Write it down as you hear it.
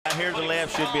Here to the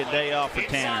left should be a day off for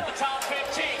Tanner.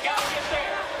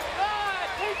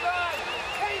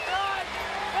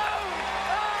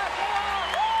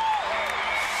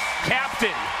 Captain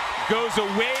goes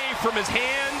away from his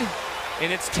hand,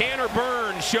 and it's Tanner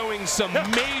Byrne showing some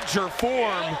major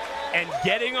form and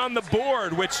getting on the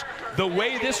board, which the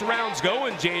way this round's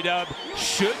going, J-Dub,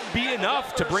 should be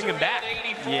enough to bring him back.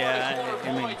 Yeah,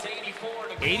 I mean,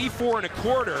 84 and a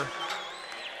quarter.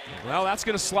 Well, that's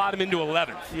going to slot him into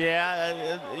 11th.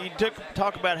 Yeah, you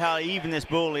talk about how even this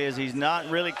bull is. He's not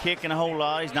really kicking a whole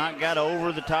lot. He's not got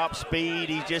over the top speed.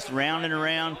 He's just rounding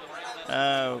around,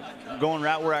 going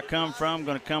right where I come from,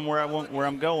 going to come where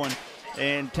I'm going.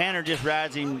 And Tanner just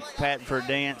rides him, Pat, for a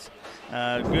dance.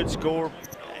 Good score,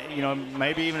 you know,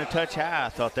 maybe even a touch high. I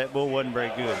thought that bull wasn't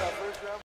very good.